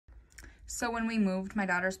So when we moved my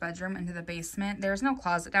daughter's bedroom into the basement, there's no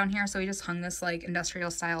closet down here, so we just hung this like industrial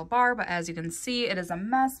style bar, but as you can see, it is a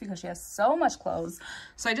mess because she has so much clothes.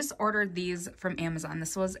 So I just ordered these from Amazon.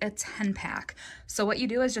 This was a 10-pack. So what you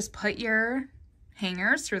do is just put your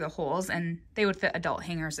hangers through the holes, and they would fit adult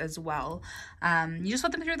hangers as well. You just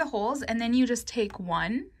put them through the holes, and then you just take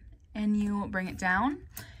one and you bring it down,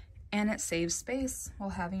 and it saves space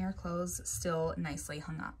while having your clothes still nicely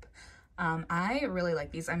hung up. I really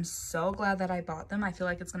like these. I'm so glad that I bought them. I feel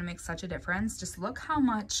like it's going to make such a difference. Just look how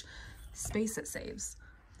much space it saves.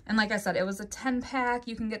 And like I said, it was a 10-pack.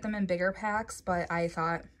 You can get them in bigger packs, but I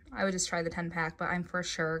thought I would just try the 10-pack, but I'm for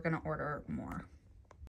sure going to order more.